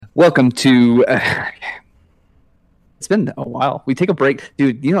Welcome to. It's been a while. We take a break,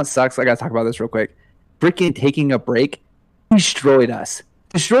 dude. You know what sucks? I gotta talk about this real quick. Freaking taking a break destroyed us.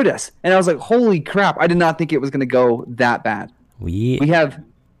 And I was like, holy crap! I did not think it was gonna go that bad. We We have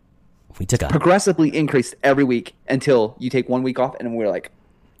we took a progressively increased every week until you take 1 week off, and we're like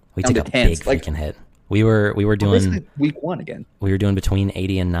we down took to a tens. big Like freaking hit. We were basically doing week one again. we were doing between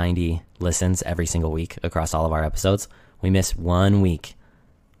 80 and 90 listens every single week across all of our episodes. We missed 1 week,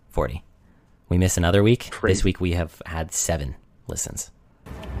 40. We missed another week. Crazy. This week we have had 7 listens.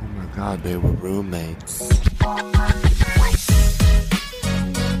 Oh my god, they were roommates.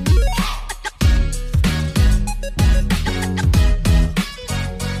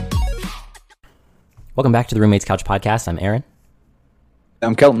 Welcome back to the Roommates Couch Podcast. I'm Aaron.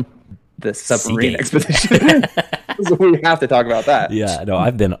 I'm Kelton. The submarine Seagate. expedition. So we have to talk about that. Yeah, no,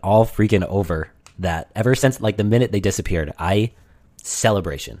 I've been all freaking over that ever since like the minute they disappeared.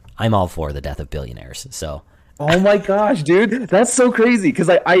 Celebration. I'm all for the death of billionaires. So Oh my gosh, dude, that's so crazy because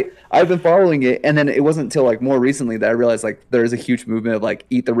I've been following it, and then it wasn't until like more recently that I realized like there is a huge movement of like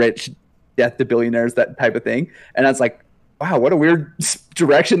eat the rich, death to billionaires, that type of thing, and I was like, wow, what a weird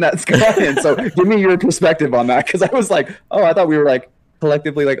direction that's gone in. So give me your perspective on that, because I was like, oh, I thought we were like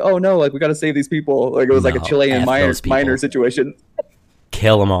collectively like, oh no, like we got to save these people, like it was like a No, Chilean F those people. minor situation.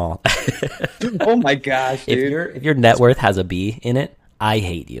 kill them all. Oh my gosh, dude. If your net worth has a B in it, I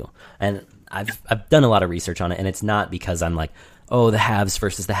hate you. And I've done a lot of research on it, and it's not because I'm like, oh, the haves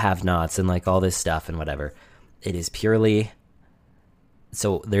versus the have-nots and like all this stuff and whatever. It is purely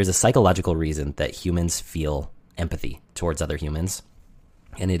so there's a psychological reason that humans feel empathy towards other humans,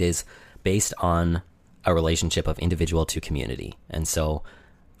 and it is based on a relationship of individual to community. And so,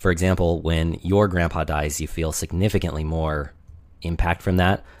 for example, when your grandpa dies, you feel significantly more impact from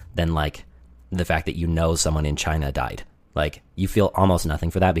that than like the fact that you know someone in China died. Like you feel almost nothing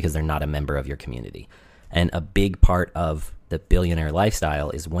for that because they're not a member of your community. And a big part of the billionaire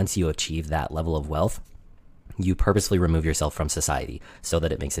lifestyle is once you achieve that level of wealth, you purposely remove yourself from society so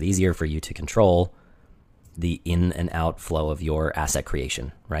that it makes it easier for you to control the in and out flow of your asset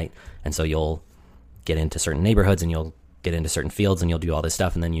creation, right? And so you'll get into certain neighborhoods and you'll get into certain fields and you'll do all this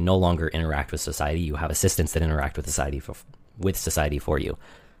stuff, and then you no longer interact with society. You have assistants that interact with society for you.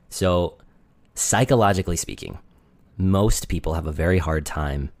 So psychologically speaking, most people have a very hard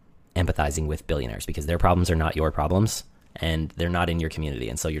time empathizing with billionaires because their problems are not your problems and they're not in your community.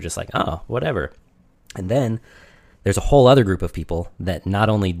 And so you're just like, oh, whatever. And then there's a whole other group of people that not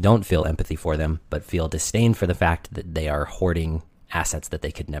only don't feel empathy for them, but feel disdain for the fact that they are hoarding assets that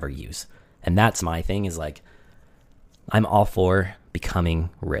they could never use. And that's my thing, is like, I'm all for becoming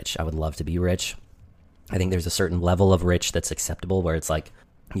rich. I would love to be rich. I think there's a certain level of rich that's acceptable where it's like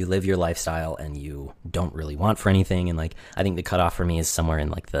you live your lifestyle and you don't really want for anything. And like, I think the cutoff for me is somewhere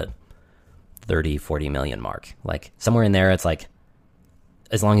in like the 30, 40 million mark. Like somewhere in there, it's like,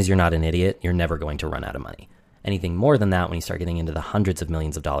 as long as you're not an idiot, you're never going to run out of money. Anything more than that, when you start getting into the hundreds of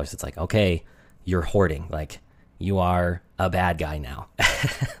millions of dollars, it's like, okay, you're hoarding. Like you are a bad guy now.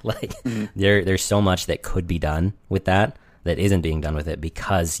 Like there's so much that could be done with that isn't being done with it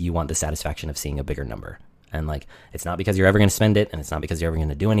because you want the satisfaction of seeing a bigger number. And like, it's not because you're ever going to spend it, and it's not because you're ever going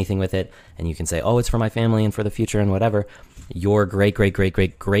to do anything with it. And you can say, oh, it's for my family and for the future and whatever. Your great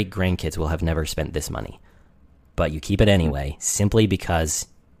grandkids will have never spent this money, but you keep it anyway, simply because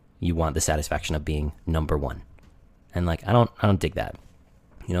you want the satisfaction of being number one. And like, I don't dig that.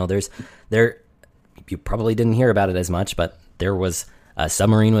 You know, you probably didn't hear about it as much, but there was a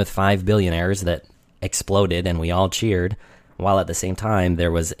submarine with 5 billionaires that exploded and we all cheered, while at the same time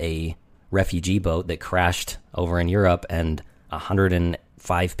there was a refugee boat that crashed over in Europe and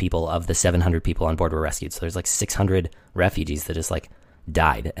 105 people of the 700 people on board were rescued. So there's like 600 refugees that just like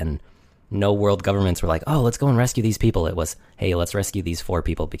died, and no world governments were like, oh, let's go and rescue these people. It was, hey, let's rescue these 4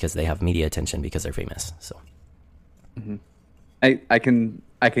 people because they have media attention because they're famous. So I can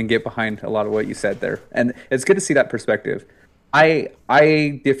get behind a lot of what you said there, and it's good to see that perspective.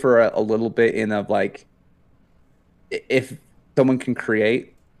 I differ a little bit in of like, if someone can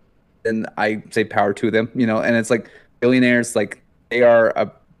create, then I say power to them, you know. And it's like billionaires, like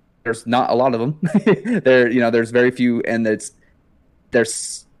there's not a lot of them. There's very few, and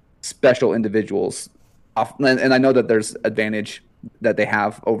there's special individuals, and I know that there's advantage that they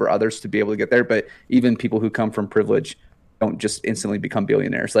have over others to be able to get there. But even people who come from privilege don't just instantly become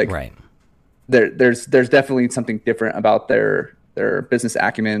billionaires. Like, right. There's definitely something different about their business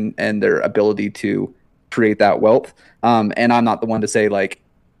acumen and their ability to create that wealth. And I'm not the one to say like,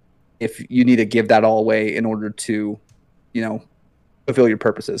 if you need to give that all away in order to, you know, fulfill your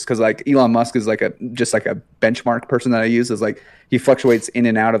purposes. Because like Elon Musk is like just like a benchmark person that I use, is like he fluctuates in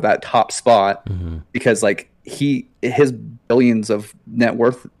and out of that top spot because like his billions of net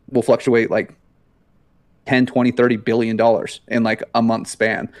worth will fluctuate like 10, 20, 30 billion dollars in like a month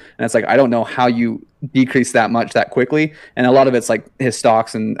span. And it's like, I don't know how you decrease that much that quickly. And a lot of it's like his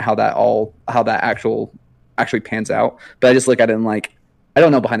stocks and how that actually pans out. But I just look at it and like, I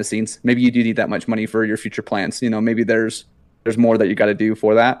don't know behind the scenes. Maybe you do need that much money for your future plans. You know, maybe there's more that you got to do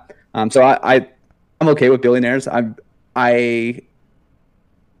for that. So I'm okay with billionaires. I think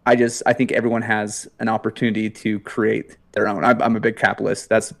everyone has an opportunity to create their own. I'm a big capitalist.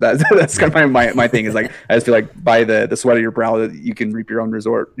 That's kind of my thing, is like, I just feel like by the sweat of your brow that you can reap your own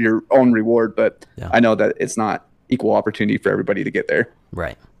reward. But yeah. I know that it's not equal opportunity for everybody to get there.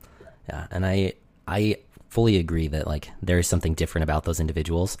 Right. Yeah. And I fully agree that like there is something different about those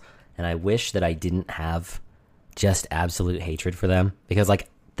individuals. And I wish that I didn't have just absolute hatred for them, because like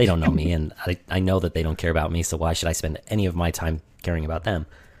they don't know me and I know that they don't care about me. So why should I spend any of my time caring about them?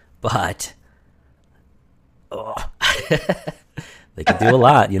 But they could do a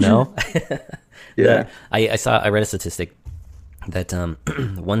lot, you know? Yeah. I read a statistic that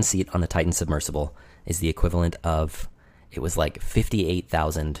one seat on the Titan submersible is the equivalent of, it was like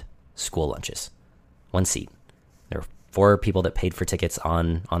 58,000 school lunches. One seat. There were 4 people that paid for tickets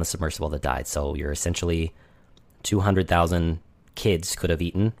on a submersible that died. So you're essentially 200,000 kids could have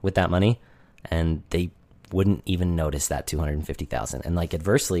eaten with that money, and they wouldn't even notice that 250,000. And like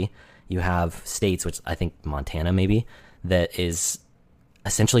adversely, you have states, which I think Montana maybe, that is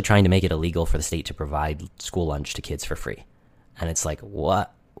essentially trying to make it illegal for the state to provide school lunch to kids for free. And it's like,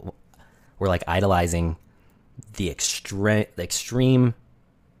 what? We're like idolizing the extreme,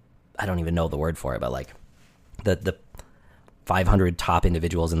 I don't even know the word for it, but like the 500 top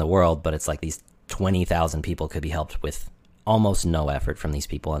individuals in the world, but it's like these 20,000 people could be helped with almost no effort from these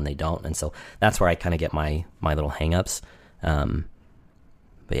people, and they don't. And so that's where I kind of get my little hangups.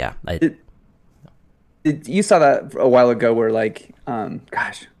 But yeah, you saw that a while ago where like,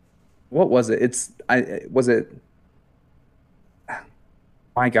 gosh, what was it?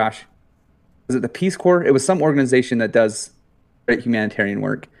 My gosh, was it the Peace Corps? It was some organization that does great humanitarian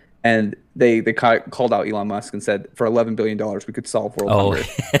work, and they called out Elon Musk and said, for $11 billion we could solve world hunger.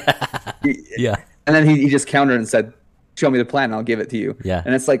 Yeah. And then he just countered and said, show me the plan and I'll give it to you. Yeah.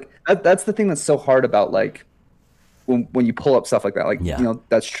 And it's like, that's the thing that's so hard about like, when you pull up stuff like that, like, you know,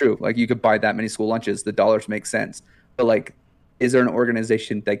 that's true. Like you could buy that many school lunches, the dollars make sense. But like, is there an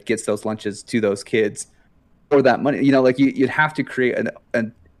organization that gets those lunches to those kids for that money? You know, like you'd have to create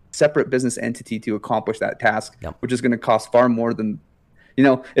a separate business entity to accomplish that task, which is going to cost far more than, you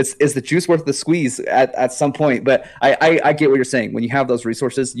know, is the juice worth the squeeze at some point. But I get what you're saying. When you have those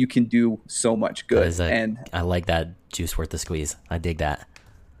resources, you can do so much good. And I like that, juice worth the squeeze. I dig that.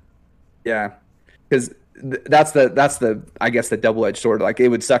 Yeah, because that's the I guess the double-edged sword. Like it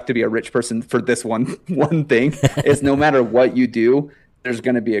would suck to be a rich person for this one thing. Is no matter what you do, there's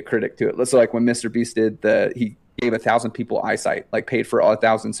going to be a critic to it. So like when Mr. Beast did he gave 1,000 people eyesight, like paid for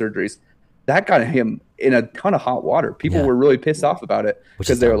 1,000 surgeries. That got him in a ton of hot water. People were really pissed off about it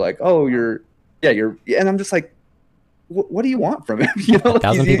because they were like, "Oh, you're," and I'm just like, "What do you want from him?" You know,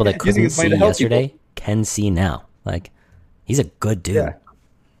 1,000 people that couldn't see yesterday can see now. Like, he's a good dude.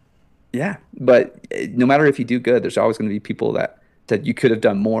 Yeah, but no matter if you do good, there's always going to be people that you could have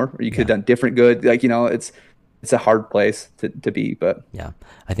done more or you could have done different good. Like, you know, it's a hard place to be. But yeah,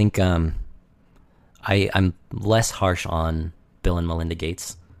 I think I'm less harsh on Bill and Melinda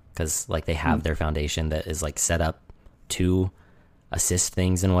Gates, because like they have their foundation that is like set up to assist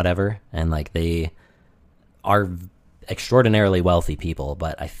things and whatever, and like they are extraordinarily wealthy people,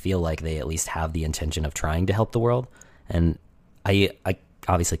 but I feel like they at least have the intention of trying to help the world. And I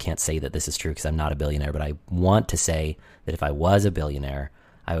obviously can't say that this is true because I'm not a billionaire, but I want to say that if I was a billionaire,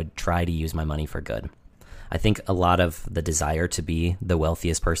 I would try to use my money for good. I think a lot of the desire to be the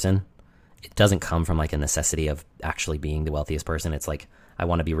wealthiest person, it doesn't come from like a necessity of actually being the wealthiest person. It's like, I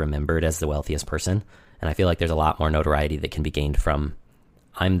want to be remembered as the wealthiest person. And I feel like there's a lot more notoriety that can be gained from,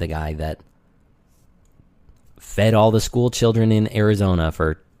 I'm the guy that fed all the school children in Arizona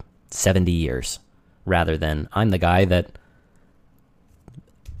for 70 years, rather than I'm the guy that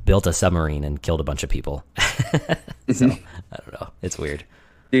built a submarine and killed a bunch of people. So, I don't know. It's weird.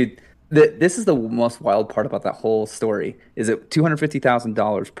 Dude, this is the most wild part about that whole story, is it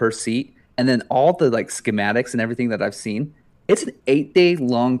 $250,000 per seat. And then all the like schematics and everything that I've seen, it's an 8-day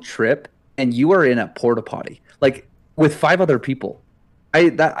long trip and you are in a porta potty, like with 5 other people.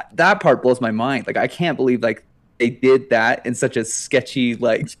 That part blows my mind. Like, I can't believe like they did that in such a sketchy,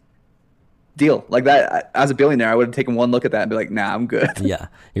 like deal. Like that, as a billionaire, I would have taken one look at that and be like, nah, I'm good. Yeah,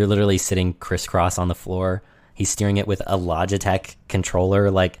 you're literally sitting crisscross on the floor. He's steering it with a Logitech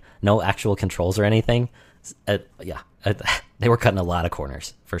controller, like no actual controls or anything. They were cutting a lot of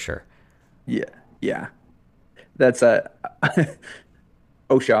corners for sure. Yeah, yeah. That's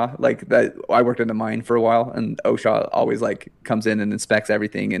OSHA, like that. I worked in a mine for a while, and OSHA always like comes in and inspects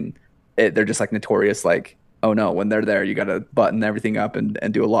everything, and they're just like notorious. Like, oh no, when they're there, you got to button everything up and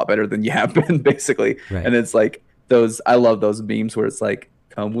do a lot better than you have been, basically. Right. And it's like those. I love those memes where it's like,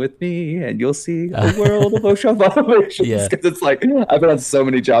 "Come with me, and you'll see a world of OSHA violations." Yeah. Because it's like I've been on so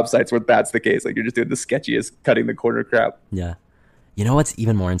many job sites where that's the case. Like you're just doing the sketchiest, cutting the corner crap. Yeah. You know what's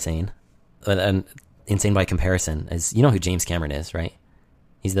even more insane, and insane by comparison, is you know who James Cameron is, right?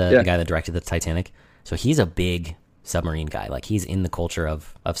 He's the guy that directed the Titanic. So he's a big submarine guy. Like he's in the culture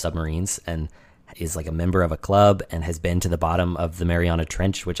of submarines and is like a member of a club and has been to the bottom of the Mariana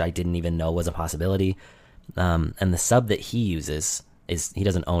Trench, which I didn't even know was a possibility. And the sub that he uses is, he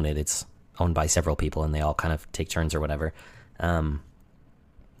doesn't own it. It's owned by several people and they all kind of take turns or whatever.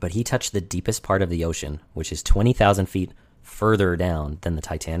 But he touched the deepest part of the ocean, which is 20,000 feet further down than the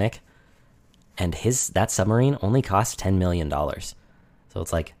Titanic. And that submarine only cost $10 million. So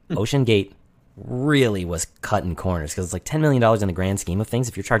it's like Ocean Gate really was cutting corners because it's like $10 million in the grand scheme of things.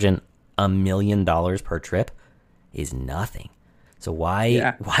 If you're charging $1 million per trip, is nothing. So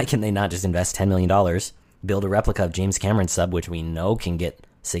why can they not just invest $10 million, build a replica of James Cameron's sub, which we know can get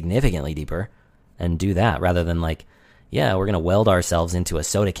significantly deeper, and do that rather than like, yeah, we're going to weld ourselves into a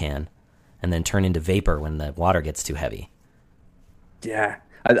soda can and then turn into vapor when the water gets too heavy. Yeah,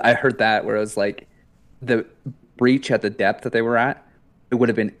 I heard that where it was like the breach at the depth that they were at, it would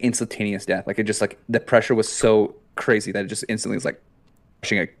have been instantaneous death. Like it just like the pressure was so crazy that it just instantly was like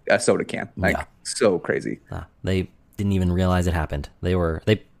pushing a soda can. Like so crazy. They didn't even realize it happened. They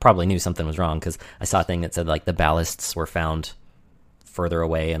probably knew something was wrong because I saw a thing that said like the ballasts were found further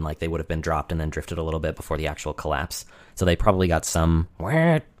away and like they would have been dropped and then drifted a little bit before the actual collapse. So they probably got some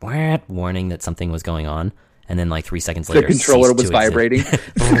warning that something was going on. And then like 3 seconds later, the controller was vibrating.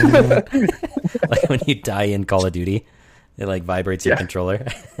 Like when you die in Call of Duty, it like vibrates your controller.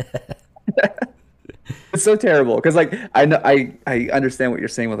 It's so terrible because like I know I understand what you're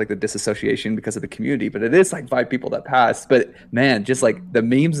saying with like the disassociation because of the community, but it is like 5 people that passed. But man, just like the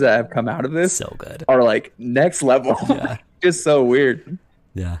memes that have come out of this so good are like next level. Yeah. Just so weird.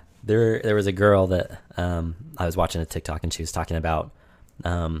 Yeah. There was a girl that I was watching a TikTok and she was talking about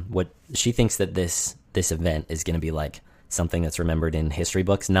what she thinks that this event is going to be like something that's remembered in history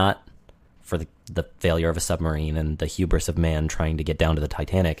books, not for the failure of a submarine and the hubris of man trying to get down to the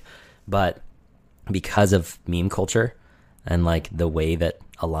Titanic, but because of meme culture and like the way that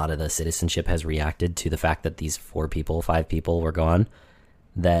a lot of the citizenship has reacted to the fact that these 5 people were gone,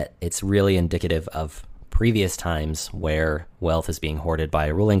 that it's really indicative of previous times where wealth is being hoarded by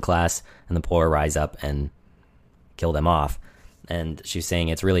a ruling class and the poor rise up and kill them off. And she's saying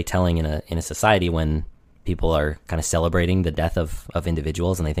it's really telling in a society when people are kind of celebrating the death of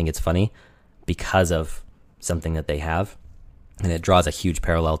individuals and they think it's funny because of something that they have. And it draws a huge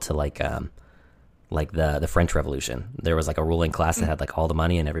parallel to like the French Revolution. There was like a ruling class that had like all the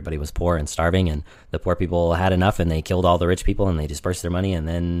money and everybody was poor and starving, and the poor people had enough and they killed all the rich people and they dispersed their money, and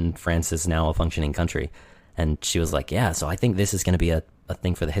then France is now a functioning country. And she was like, yeah, so I think this is going to be a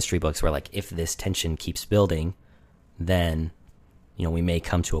thing for the history books where like if this tension keeps building, then you know we may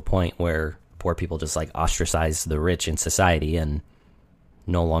come to a point where poor people just like ostracize the rich in society and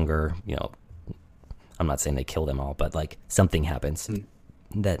no longer, you know, I'm not saying they kill them all, but like something happens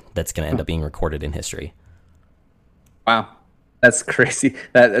that's going to end up being recorded in history. Wow. That's crazy.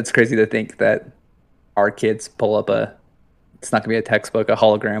 That's crazy to think that our kids pull up it's not going to be a textbook, a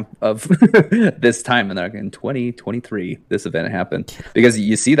hologram of this time. And they're like, in 2023, this event happened. Because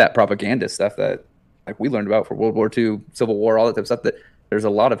you see that propaganda stuff that like we learned about for World War II, Civil War, all that type of stuff, that there's a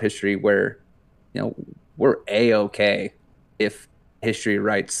lot of history where, you know, we're A-okay if history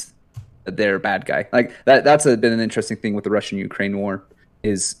writes that they're a bad guy. Like that's been an interesting thing with the Russian-Ukraine war.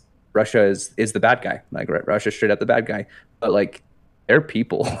 Is Russia is the bad guy. Like Russia's straight up the bad guy. But like they're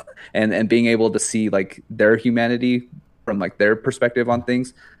people and being able to see like their humanity from like their perspective on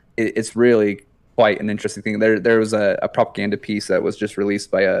things, it's really quite an interesting thing. There was a propaganda piece that was just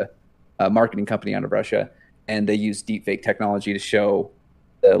released by a marketing company out of Russia, and they used deepfake technology to show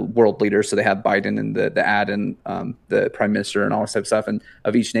the world leaders. So they had Biden and the ad and the prime minister and all this type of stuff and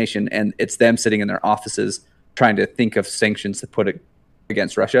of each nation, and it's them sitting in their offices trying to think of sanctions to put it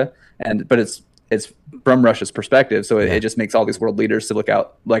against Russia, but it's from Russia's perspective, so it just makes all these world leaders to look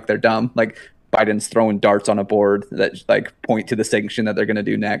out like they're dumb. Like Biden's throwing darts on a board that like point to the sanction that they're going to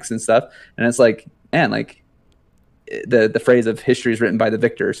do next and stuff. And it's like, man, like the phrase of history is written by the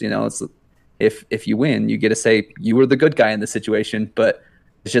victors. You know, it's if you win, you get to say you were the good guy in the situation. But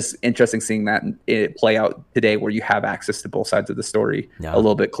it's just interesting seeing that it play out today, where you have access to both sides of the story a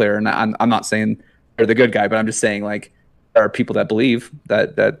little bit clearer. And I'm not saying they're the good guy, but I'm just saying like there are people that believe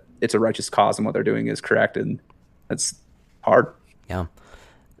that it's a righteous cause and what they're doing is correct, and that's hard. Yeah.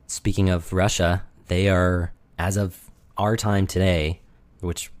 Speaking of Russia, they are, as of our time today,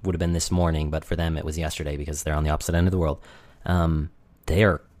 which would have been this morning, but for them it was yesterday because they're on the opposite end of the world. They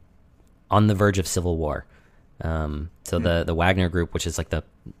are on the verge of civil war. So the Wagner group, which is like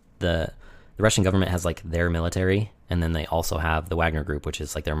the Russian government has like their military, and then they also have the Wagner group, which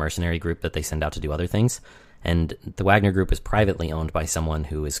is like their mercenary group that they send out to do other things. And the Wagner group is privately owned by someone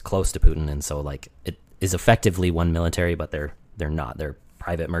who is close to Putin, and so like it is effectively one military, but they're not. They're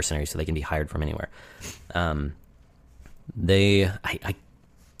private mercenaries, so they can be hired from anywhere. I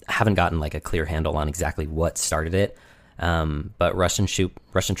haven't gotten like a clear handle on exactly what started it, but Russian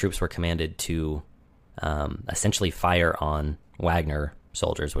troops were commanded to essentially fire on Wagner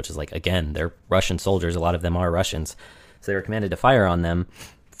soldiers, which is like, again, they're Russian soldiers. A lot of them are Russians, so they were commanded to fire on them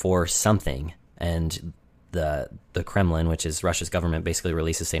for something. And the Kremlin, which is Russia's government, basically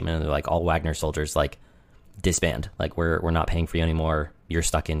released a statement, and they're like, all Wagner soldiers like disband. Like we're not paying for you anymore. You're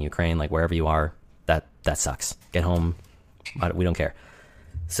stuck in Ukraine. Like wherever you are, that sucks. Get home. We don't care.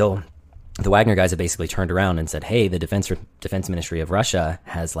 So the Wagner guys have basically turned around and said, hey, the defense ministry of Russia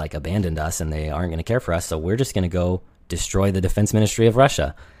has like abandoned us, and they aren't going to care for us. So we're just going to go destroy the defense ministry of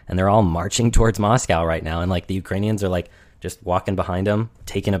Russia. And they're all marching towards Moscow right now. And like the Ukrainians are like just walking behind them,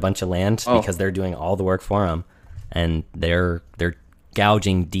 taking a bunch of land because they're doing all the work for them. And they're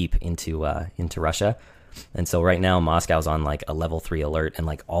gouging deep into Russia. And so right now Moscow's on like a level 3 alert, and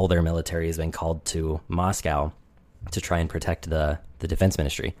like all their military has been called to Moscow to try and protect the defense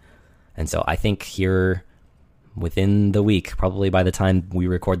ministry. And so I think here within the week, probably by the time we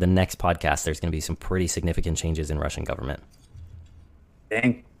record the next podcast, there's going to be some pretty significant changes in Russian government.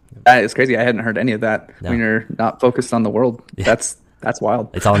 Dang. That is crazy. I hadn't heard any of that when you're not focused on the world. That's wild.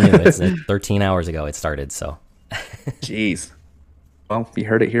 It's all new. It's 13 hours ago it started, so. Jeez. Well, you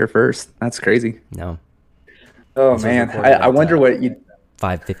heard it here first. That's crazy. No. Oh, man. I wonder what you...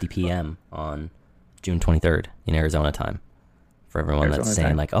 5:50 p.m. on June 23rd in Arizona time. For everyone Arizona that's saying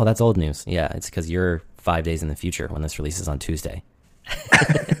time. Like, oh, that's old news. Yeah, it's because you're 5 days in the future when this releases on Tuesday.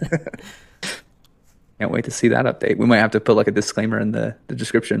 Can't wait to see that update. We might have to put like a disclaimer in the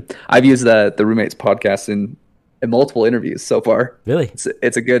description. I've used the Roommates podcast in multiple interviews so far. Really?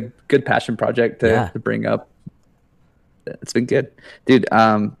 It's a good passion project to bring up. It's been good. Dude,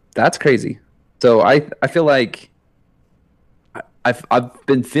 that's crazy. So I feel like I've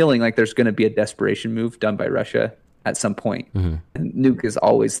been feeling like there's going to be a desperation move done by Russia at some point. Mm-hmm. And nuke is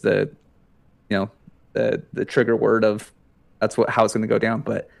always the trigger word of how it's going to go down.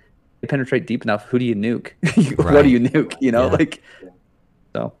 But you penetrate deep enough, who do you nuke? Right. What do you nuke?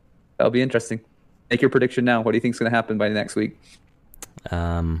 So that'll be interesting. Make your prediction now. What do you think is going to happen by next week?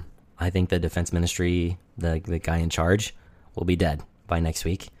 I think the defense ministry, the guy in charge, will be dead by next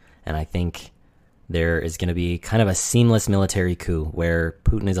week. And I think there is going to be kind of a seamless military coup where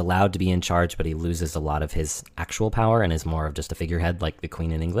Putin is allowed to be in charge, but he loses a lot of his actual power and is more of just a figurehead like the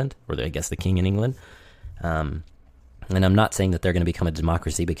Queen in England, or I guess the King in England. And I'm not saying that they're going to become a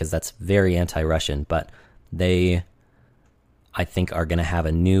democracy because that's very anti-Russian, but they, I think, are going to have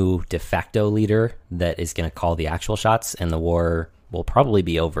a new de facto leader that is going to call the actual shots, and the war will probably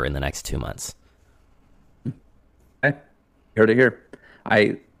be over in the next 2 months. Okay. Heard it here.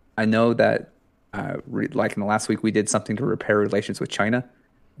 I know that like in the last week we did something to repair relations with China.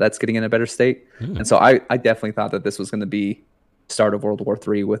 That's getting in a better state. And so I definitely thought that this was going to be start of World War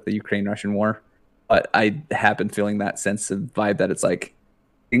III with the Ukraine-Russian war. But I have been feeling that sense of vibe that it's like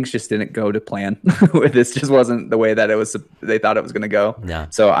things just didn't go to plan. This just wasn't the way that they thought it was going to go. Yeah.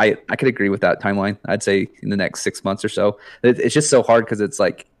 So I could agree with that timeline. I'd say in the next 6 months or so. It's just so hard because it's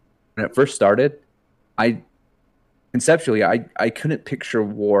like when it first started, conceptually, I couldn't picture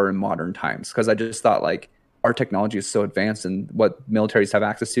war in modern times because I just thought like our technology is so advanced and what militaries have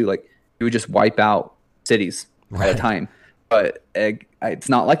access to, like you would just wipe out cities at a time. But it's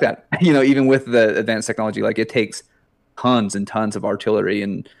not like that. Even with the advanced technology, like it takes tons and tons of artillery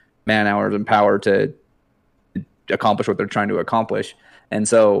and man hours and power to accomplish what they're trying to accomplish. And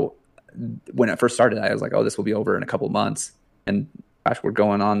so when it first started, I was like, oh, this will be over in a couple months. And gosh, we're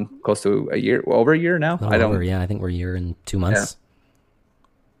going on close to a year, over a year now. I think we're a year and 2 months.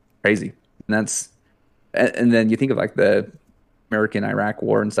 Yeah. Crazy. And then you think of like the American Iraq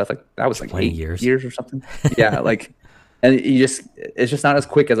War and stuff, like that was like 20 8 years. years or something. Yeah, like, and it's just not as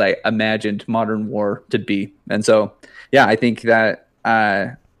quick as I imagined modern war to be. And so, yeah, I think that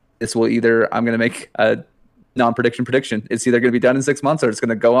this will either, I'm going to make a non-prediction prediction. It's either going to be done in 6 months or it's going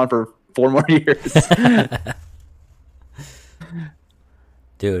to go on for 4 more years.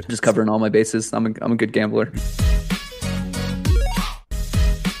 Dude, Just covering all my bases. I'm a good gambler.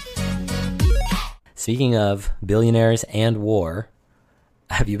 speaking of billionaires and war,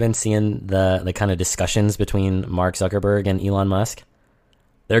 have you been seeing the kind of discussions between Mark Zuckerberg and Elon Musk?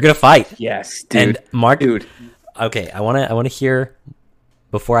 They're gonna fight. Yes, dude. And Mark, dude. Okay, I wanna hear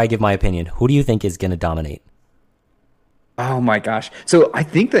before I give my opinion. Who do you think is gonna dominate? Oh my gosh. So I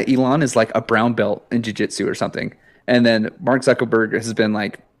think that Elon is like a brown belt in jiu-jitsu or something. And then Mark Zuckerberg has been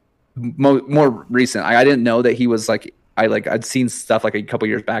like more recent. I didn't know that he was like, I'd seen stuff like a couple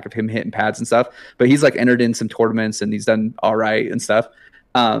years back of him hitting pads and stuff, but he's like entered in some tournaments and he's done all right and stuff.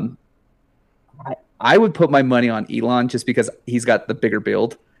 I would put my money on Elon just because he's got the bigger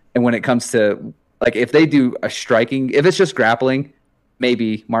build. And when it comes to like, if they do a striking, if it's just grappling,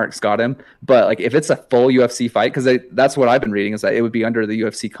 maybe Mark's got him. But like, if it's a full UFC fight, because that's what I've been reading, is that it would be under the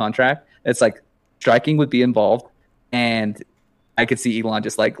UFC contract. It's like striking would be involved, and I could see Elon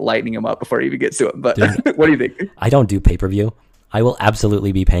just like lightening him up before he even gets to him. But dude, what do you think? I don't do pay-per-view. I will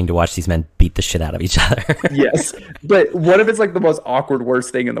absolutely be paying to watch these men beat the shit out of each other. Yes, but what if it's like the most awkward,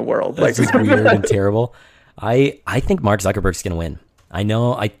 worst thing in the world? Like, this is weird and terrible. I think Mark Zuckerberg's gonna win. I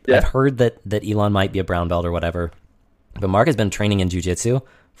know I've heard that Elon might be a brown belt or whatever, but Mark has been training in jiu-jitsu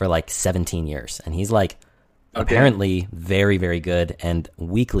for like 17 years, and he's like apparently very, very good, and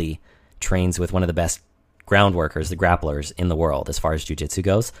weekly trains with one of the best ground workers, the grapplers in the world as far as jiu-jitsu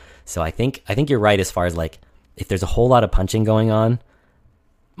goes. So I think you're right as far as like, if there's a whole lot of punching going on,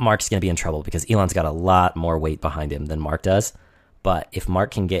 Mark's going to be in trouble because Elon's got a lot more weight behind him than Mark does. But if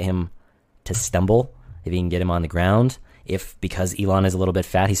Mark can get him to stumble, if he can get him on the ground, if because Elon is a little bit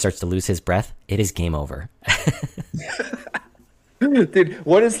fat, he starts to lose his breath, it is game over. Dude,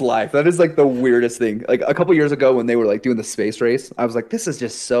 what is life? That is like the weirdest thing. Like a couple years ago when they were like doing the space race, I was like, this is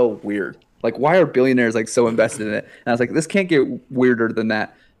just so weird. Like, why are billionaires like so invested in it? And I was like, this can't get weirder than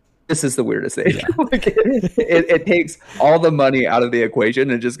that. This is the weirdest thing. Yeah. Like it takes all the money out of the equation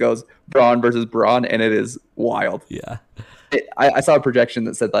and just goes brawn versus brawn, and it is wild. Yeah. I saw a projection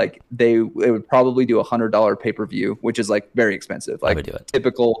that said like they would probably do $100 pay-per-view, which is like very expensive. Like, I would do it.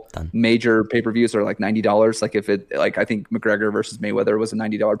 Typical major pay-per-views are like $90. Like if it, like I think McGregor versus Mayweather was a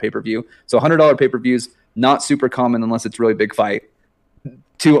 $90 pay-per-view. So $100 pay-per-views, not super common unless it's a really big fight.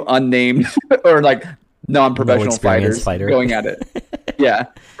 Two unnamed or like non-professional fighters going at it. Yeah,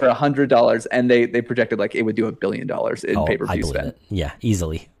 for $100, and they projected like it would do $1 billion in pay-per-view spend. It. Yeah,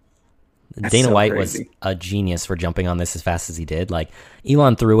 easily. That's Dana so White crazy. was a genius for jumping on this as fast as he did. Like,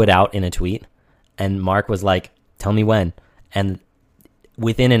 Elon threw it out in a tweet, and Mark was like, "Tell me when." And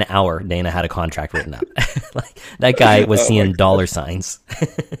within an hour, Dana had a contract written up. Like, that guy was seeing dollar signs.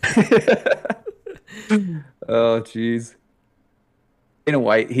 Oh, jeez. Dana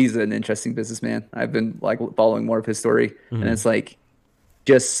White, he's an interesting businessman. I've been like following more of his story, and it's like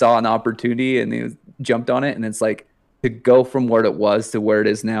just saw an opportunity and he jumped on it, and it's like to go from where it was to where it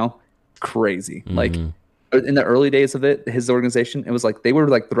is now, crazy. Like in the early days of it, his organization, it was like they were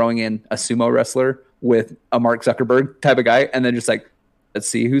like throwing in a sumo wrestler with a Mark Zuckerberg type of guy, and then just like, let's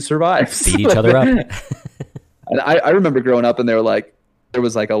see who survives. Beat each other up. And I remember growing up, and they were like, there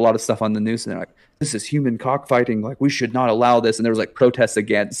was like a lot of stuff on the news, and they're like, this is human cockfighting. Like, we should not allow this. And there was like protests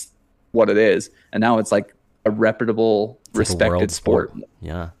against what it is. And now it's like a reputable, respected sport.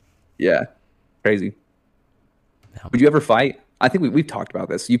 Yeah. Yeah. Crazy. Yeah. Would you ever fight? I think we've talked about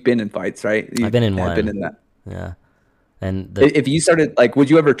this. You've been in fights, right? I've been in one. I've been in that. Yeah. And if you started, like,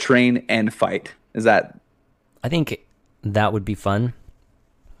 would you ever train and fight? Is that? I think that would be fun.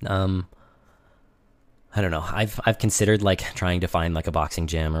 I don't know. I've considered like trying to find like a boxing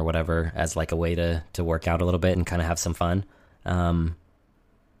gym or whatever as like a way to work out a little bit and kind of have some fun.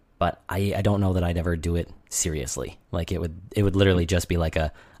 But I don't know that I'd ever do it seriously. Like it would literally just be like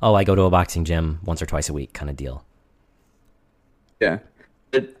I go to a boxing gym once or twice a week kind of deal. Yeah.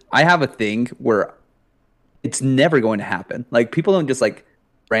 I have a thing where it's never going to happen. Like people don't just like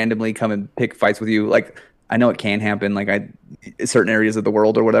randomly come and pick fights with you. Like I know it can happen like certain areas of the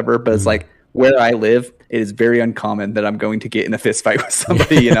world or whatever, but it's like where I live, it is very uncommon that I'm going to get in a fist fight with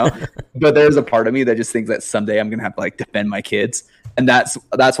somebody, But there's a part of me that just thinks that someday I'm gonna have to like defend my kids, and that's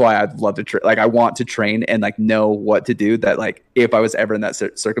why I'd love to like I want to train and like know what to do. That like if I was ever in that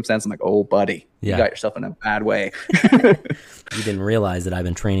circumstance, I'm like, oh buddy, you got yourself in a bad way. You didn't realize that I've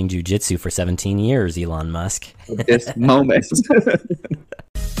been training jujitsu for 17 years, Elon Musk. This moment.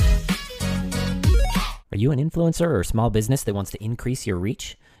 Are you an influencer or a small business that wants to increase your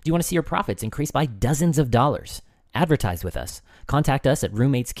reach? Do you want to see your profits increase by dozens of dollars? Advertise with us. Contact us at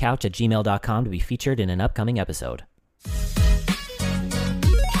roommatescouch@gmail.com to be featured in an upcoming episode.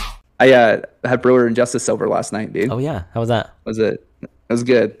 I had Brewer and Justice over last night, dude. Oh yeah, how was that? It was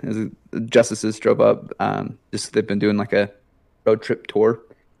good. Justices drove up. Just they've been doing like a road trip tour.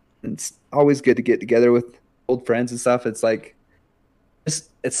 It's always good to get together with old friends and stuff. It's like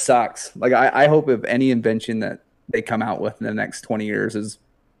it sucks. Like I hope if any invention that they come out with in the next 20 years is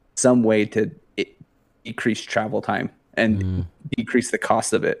some way to decrease travel time and decrease the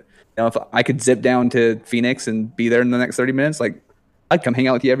cost of it. If I could zip down to Phoenix and be there in the next 30 minutes, like I'd come hang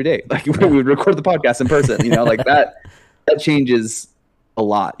out with you every day. Like we would record the podcast in person, like that changes a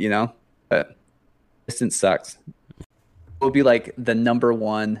lot, but distance sucks. It would be like the number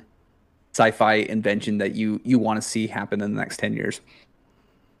one sci-fi invention that you want to see happen in the next 10 years.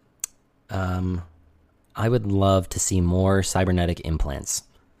 I would love to see more cybernetic implants,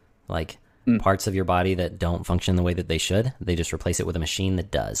 like parts of your body that don't function the way that they should. They just replace it with a machine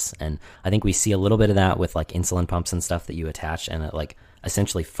that does. And I think we see a little bit of that with like insulin pumps and stuff that you attach, and it like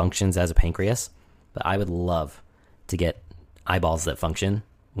essentially functions as a pancreas. But I would love to get eyeballs that function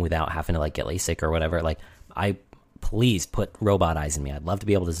without having to like get LASIK or whatever. Like please put robot eyes in me. I'd love to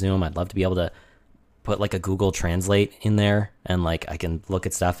be able to zoom. I'd love to be able to put like a Google Translate in there, and like I can look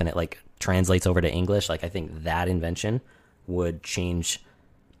at stuff and it like translates over to English. Like I think that invention would change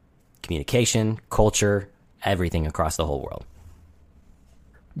communication, culture, everything across the whole world.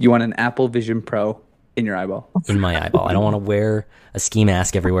 You want an Apple Vision Pro in your eyeball? In my eyeball. I don't want to wear a ski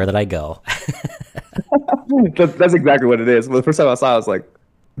mask everywhere that I go. That's exactly what it is. Well, the first time I saw it, I was like,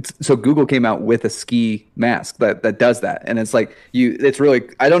 so Google came out with a ski mask that does that. And it's like it's really,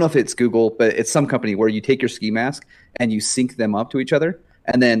 I don't know if it's Google, but it's some company where you take your ski mask and you sync them up to each other.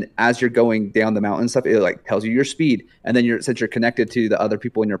 And then as you're going down the mountain and stuff, it like tells you your speed. And then since you're connected to the other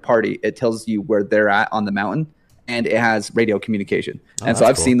people in your party, it tells you where they're at on the mountain, and it has radio communication. And so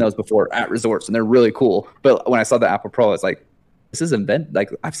I've seen those before at resorts, and they're really cool. But when I saw the Apple Pro, I was like, this is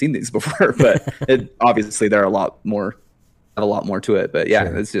like I've seen these before, but obviously there are a lot more to it. But yeah,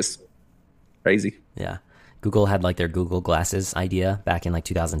 It's just crazy. Yeah. Google had like their Google Glasses idea back in like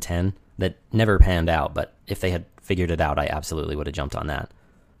 2010 that never panned out, but if they had figured it out, I absolutely would have jumped on that.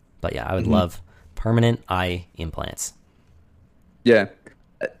 But yeah, I would love permanent eye implants. Yeah.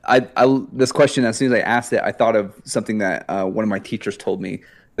 I this question, as soon as I asked it, I thought of something that one of my teachers told me.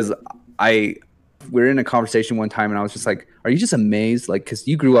 Is we were in a conversation one time, and I was just like, are you just amazed? Like, because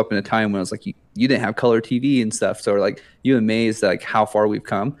you grew up in a time when it was like you didn't have color TV and stuff. So like, you amazed like how far we've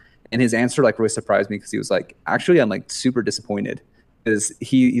come? And his answer like really surprised me, because he was like, actually, I'm like super disappointed. Because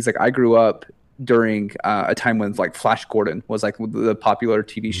he's like, I grew up during a time when like Flash Gordon was like the popular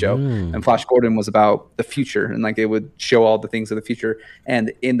TV show, and Flash Gordon was about the future, and like it would show all the things of the future.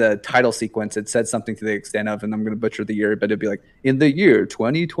 And in the title sequence, it said something to the extent of, and I'm going to butcher the year, but it'd be like in the year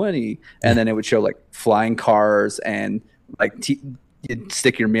 2020, and then it would show like flying cars and like you'd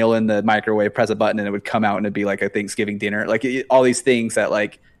stick your meal in the microwave, press a button, and it would come out, and it'd be like a Thanksgiving dinner, like all these things that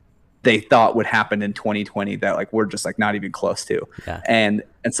like they thought would happen in 2020 that like we're just like not even close to. Yeah. And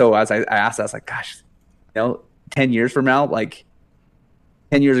so as I asked, I was like, gosh, 10 years from now, like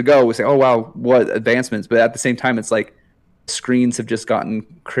 10 years ago, we say, oh wow, what advancements. But at the same time, it's like screens have just gotten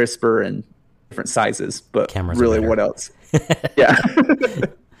crisper and different sizes, but cameras really what else? Yeah.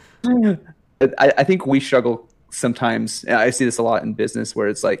 I think we struggle sometimes. I see this a lot in business, where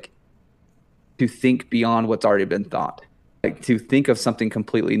it's like to think beyond what's already been thought. Like to think of something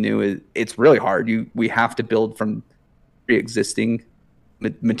completely new, it's really hard. We have to build from pre-existing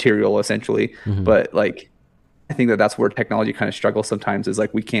material essentially. But like, I think that's where technology kind of struggles sometimes, is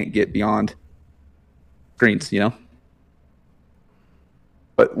like we can't get beyond screens,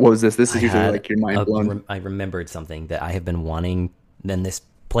 But what was this? This is usually like your mind blown. I remembered something that I have been wanting, then this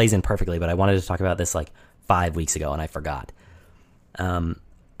plays in perfectly, but I wanted to talk about this like 5 weeks ago and I forgot.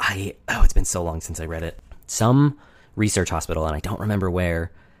 It's been so long since I read it. Some research hospital, and I don't remember where,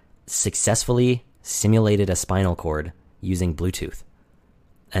 successfully simulated a spinal cord using Bluetooth.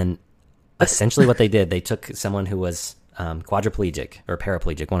 And essentially what they did, they took someone who was quadriplegic or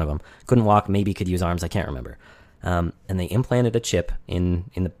paraplegic, one of them, couldn't walk, maybe could use arms, I can't remember. And they implanted a chip in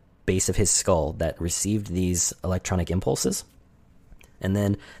the base of his skull that received these electronic impulses. And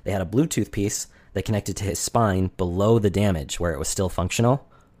then they had a Bluetooth piece that connected to his spine below the damage where it was still functional.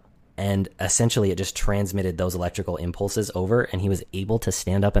 And essentially it just transmitted those electrical impulses over, and he was able to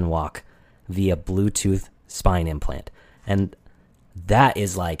stand up and walk via Bluetooth spine implant. And that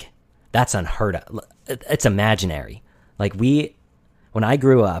is like, that's unheard of. It's imaginary. Like when I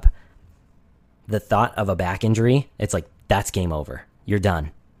grew up, the thought of a back injury, it's like, that's game over. You're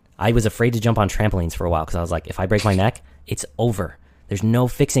done. I was afraid to jump on trampolines for a while because I was like, if I break my neck, it's over. There's no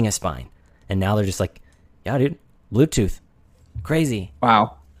fixing a spine. And now they're just like, yeah, dude, Bluetooth. Crazy.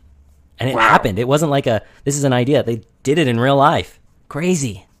 Wow. And it happened. It wasn't like this is an idea. They did it in real life.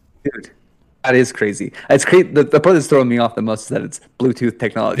 Crazy. Dude, that is crazy. It's crazy. The part that's throwing me off the most is that it's Bluetooth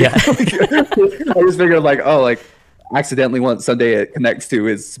technology. Yeah. I just figured like, accidentally once someday it connects to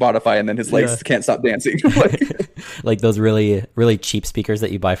his Spotify and then his legs can't stop dancing. Like those really, really cheap speakers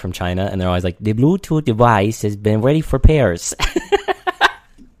that you buy from China, and they're always like, the Bluetooth device has been ready for repairs.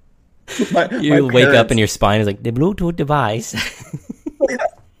 You wake up and your spine is like, the Bluetooth device.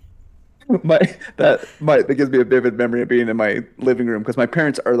 That gives me a vivid memory of being in my living room because my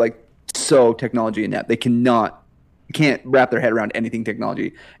parents are like so technology inept. They can't wrap their head around anything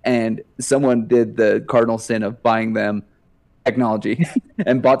technology. And someone did the cardinal sin of buying them technology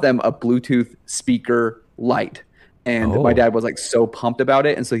and bought them a Bluetooth speaker light. And my dad was like so pumped about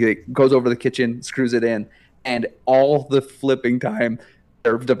it. And so he like, goes over to the kitchen, screws it in, and all the flipping time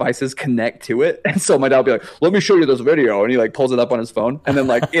their devices connect to it. And so my dad will be like, let me show you this video. And he like pulls it up on his phone. And then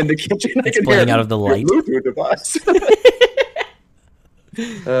like in the kitchen, it's playing out of the light. Bluetooth device.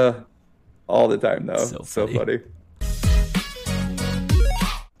 All the time though. So funny.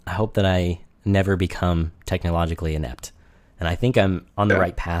 I hope that I never become technologically inept. And I think I'm on the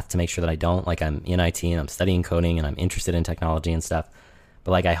right path to make sure that I don't. Like I'm in IT and I'm studying coding and I'm interested in technology and stuff.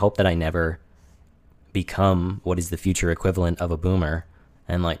 But like I hope that I never become what is the future equivalent of a boomer.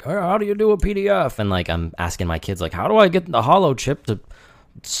 And like, oh, how do you do a PDF? And like I'm asking my kids, like, how do I get the hollow chip to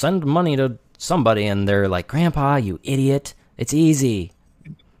send money to somebody? And they're like, Grandpa, you idiot. It's easy.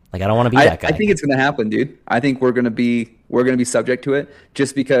 Like I don't want to be that guy. I think it's going to happen, dude. I think we're going to be subject to it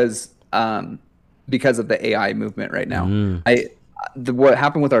just because of the AI movement right now. What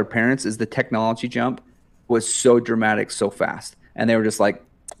happened with our parents is the technology jump was so dramatic so fast, and they were just like,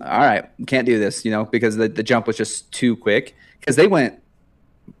 all right, can't do this, because the jump was just too quick, because they went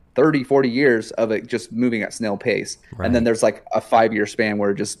 30, 40 years of it just moving at snail pace. Right. And then there's like a 5-year span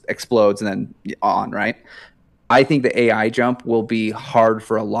where it just explodes and then on, right? I think the AI jump will be hard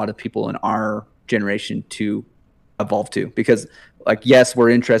for a lot of people in our generation to evolve to, because like, yes, we're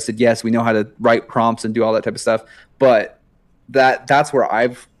interested. Yes, we know how to write prompts and do all that type of stuff. But that's where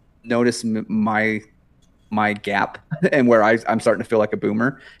I've noticed my gap and where I'm starting to feel like a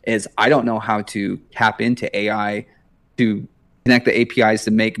boomer is I don't know how to tap into AI to connect the APIs to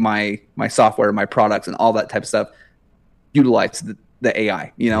make my software, my products, and all that type of stuff utilize the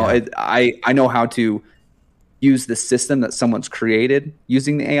AI. I know how to use the system that someone's created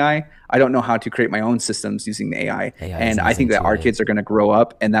using the AI. I don't know how to create my own systems using the AI. And I think that our kids are going to grow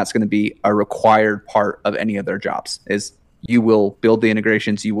up, and that's going to be a required part of any of their jobs is you will build the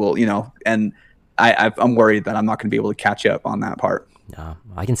integrations, you will, and I'm worried that I'm not going to be able to catch up on that part. No,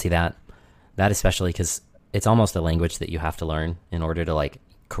 I can see that especially because it's almost a language that you have to learn in order to like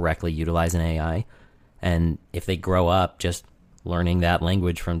correctly utilize an AI. And if they grow up just learning that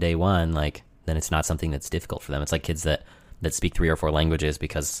language from day one, like, then it's not something that's difficult for them. It's like kids that speak 3 or 4 languages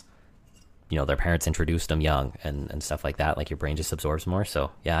because, their parents introduced them young and stuff like that. Like your brain just absorbs more.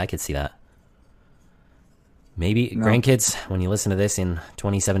 So yeah, I could see that. Maybe grandkids, when you listen to this in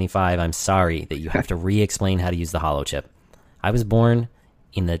 2075, I'm sorry that you have to re-explain how to use the hollow chip. I was born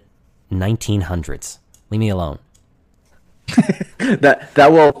in the 1900s. Leave me alone.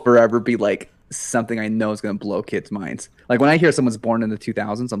 That will forever be like something I know is going to blow kids' minds. Like when I hear someone's born in the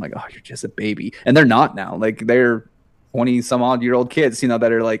 2000s, I'm like, oh, you're just a baby. And they're not now. Like they're 20 some odd year old kids,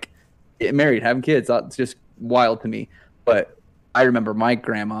 that are like getting married, having kids. It's just wild to me. But I remember my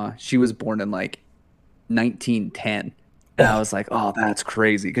grandma, she was born in like 1910. And I was like, oh, that's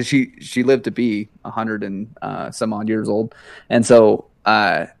crazy. Because she lived to be 100 and some odd years old. And so,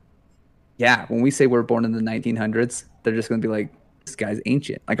 yeah, when we say we're born in the 1900s, they're just going to be like, this guy's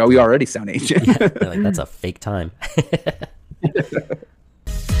ancient. Like, oh, we already sound ancient. Yeah, they're like, that's a fake time.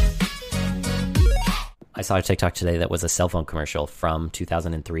 I saw a TikTok today that was a cell phone commercial from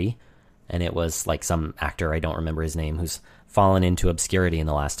 2003. And it was like some actor, I don't remember his name, who's fallen into obscurity in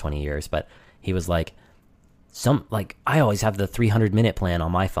the last 20 years. But he was like, I always have the 300-minute plan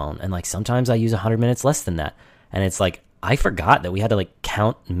on my phone. And like, sometimes I use 100 minutes less than that. And it's like, I forgot that we had to like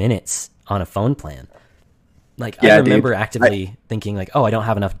count minutes on a phone plan. Like Yeah, I remember dude. actively thinking like, oh, I don't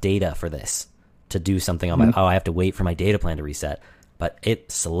have enough data for this to do something on my, oh, I have to wait for my data plan to reset. But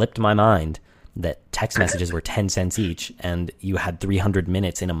it slipped my mind that text messages were 10 cents each and you had 300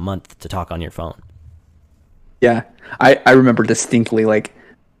 minutes in a month to talk on your phone. Yeah, I remember distinctly like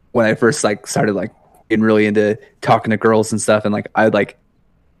when I first like started like getting really into talking to girls and stuff, and like I'd like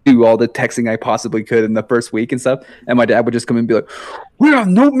do all the texting I possibly could in the first week and stuff, and my dad would just come in and be like, "We have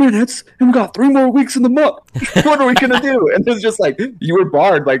no minutes, and we got 3 more weeks in the month. What are we gonna do?" And it was just like you were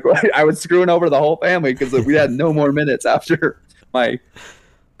barred. Like I was screwing over the whole family because we had no more minutes after my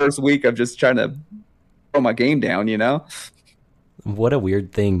first week of just trying to throw my game down. You know? What a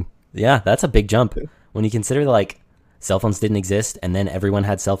weird thing. Yeah, that's a big jump. When you consider like cell phones didn't exist and then everyone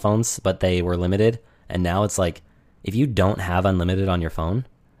had cell phones, but they were limited. And now it's like, if you don't have unlimited on your phone,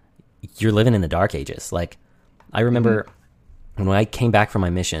 you're living in the dark ages. Like I remember when I came back from my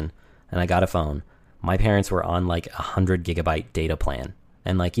mission and I got a phone, my parents were on like 100 gigabyte data plan.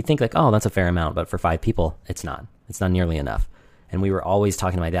 And like, you think like, oh, that's a fair amount, but for 5 people, it's not nearly enough. And we were always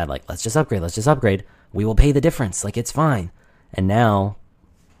talking to my dad, like, let's just upgrade. We will pay the difference. Like, it's fine. And now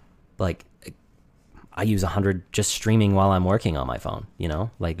like, I use 100 just streaming while I'm working on my phone, you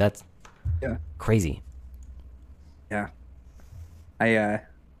know? Like that's crazy. Yeah.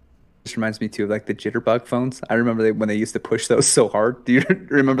 This reminds me too of like the jitterbug phones. I remember when they used to push those so hard. Do you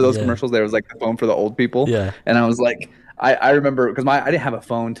remember those commercials? There was like the phone for the old people. Yeah. And I was like, I remember because I didn't have a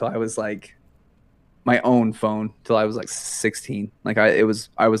phone till I was like my own phone till I was like 16. Like I was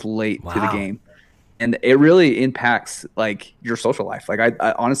late to the game. And it really impacts like your social life. Like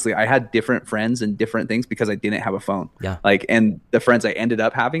I honestly, I had different friends and different things because I didn't have a phone. Yeah. Like, and the friends I ended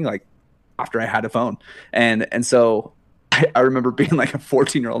up having like after I had a phone. And so I remember being like a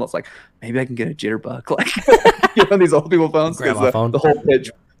 14-year-old. I was like, maybe I can get a jitterbug. Like, you know, these old people phones. Grandma phone. The whole pitch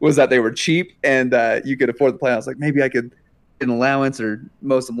was that they were cheap and you could afford the plan. I was like, maybe I could get an allowance or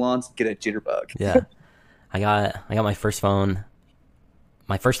mow some lawns and get a jitterbug. Yeah. I got my first phone,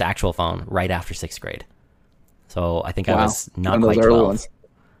 my first actual phone right after 6th grade. So I think I was not quite 12. Ones.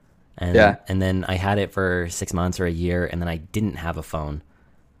 And then I had it for 6 months or a year, and then I didn't have a phone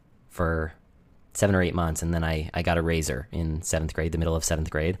for 7 or 8 months, and then I got a Razor in 7th grade, the middle of 7th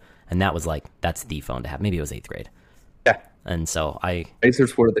grade, and that was like, that's the phone to have. Maybe it was 8th grade. Yeah. And so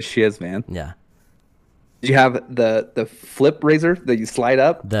Razors were the shiz, man. Yeah. Did you have the flip Razor that you slide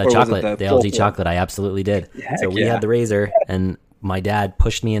up? The chocolate, the LG chocolate, I absolutely did. So we had the Razor, and my dad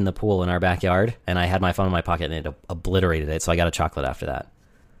pushed me in the pool in our backyard, and I had my phone in my pocket, and it obliterated it, so I got a chocolate after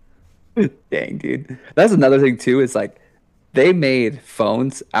that. Dang, dude. That's another thing, too, is like, they made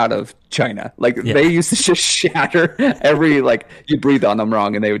phones out of China. Like, they used to just shatter every, like, you breathe on them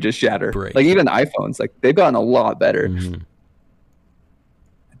wrong, and they would just shatter. Break. Like, even iPhones, like, they've gotten a lot better. Mm-hmm.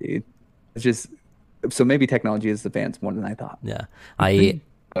 Dude, it's just... So maybe technology has advanced more than I thought. Yeah. I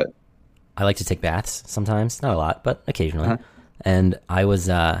like to take baths sometimes. Not a lot, but occasionally. Uh-huh. And I was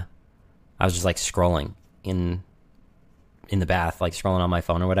just like scrolling in the bath, like scrolling on my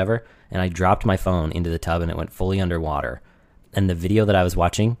phone or whatever, and I dropped my phone into the tub and it went fully underwater. And the video that I was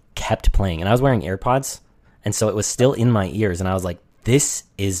watching kept playing, and I was wearing AirPods, and so it was still in my ears, and I was like, this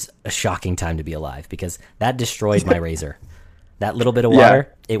is a shocking time to be alive, because that destroyed my Razor. That little bit of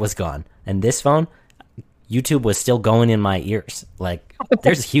water, it was gone. And this phone, YouTube was still going in my ears. Like,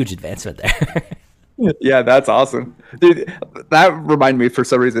 there's a huge advancement there. Yeah, that's awesome. Dude, that reminded me, for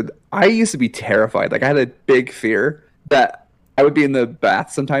some reason, I used to be terrified. Like, I had a big fear that I would be in the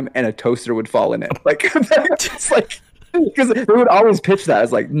bath sometime and a toaster would fall in it. Like, just like, because they would always pitch that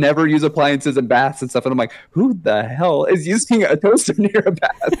as like, never use appliances in baths and stuff. And I'm like, who the hell is using a toaster near a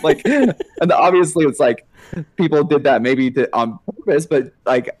bath? Like, and obviously it's like, people did that maybe on purpose, but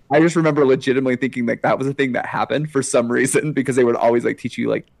like, I just remember legitimately thinking like that was a thing that happened for some reason, because they would always like teach you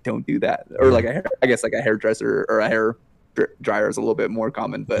like, don't do that. Or like, I guess like a hairdresser or a hair dryer is a little bit more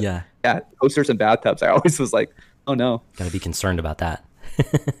common, but yeah, toasters and bathtubs, I always was like, oh no. Gotta be concerned about that.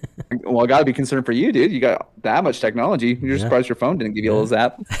 Well, I gotta be concerned for you, dude. You got that much technology. You're surprised your phone didn't give you a little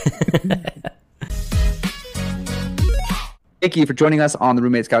zap. Thank you for joining us on the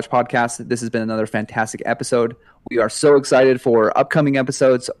Roommates Couch podcast. This has been another fantastic episode. We are so excited for upcoming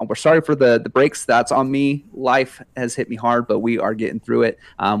episodes. We're sorry for the breaks. That's on me. Life has hit me hard, but we are getting through it.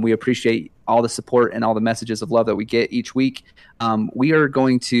 We appreciate all the support and all the messages of love that we get each week. We are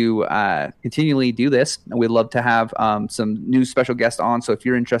going to continually do this. We'd love to have some new special guests on. So if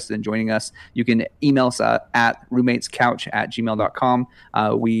you're interested in joining us, you can email us at roommatescouch@gmail.com.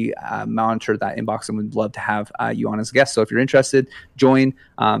 We monitor that inbox and we'd love to have you on as a guest. So if you're interested, join.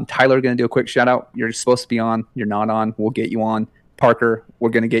 Tyler, going to do a quick shout out. You're supposed to be on. You're not on. We'll get you on. Parker,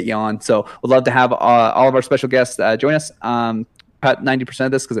 we're going to get you on. So we'd love to have all of our special guests join us. Cut 90%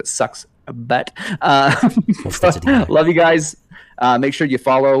 of this because it sucks. But love you guys. Make sure you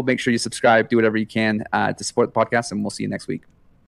follow. Make sure you subscribe. Do whatever you can to support the podcast. And we'll see you next week.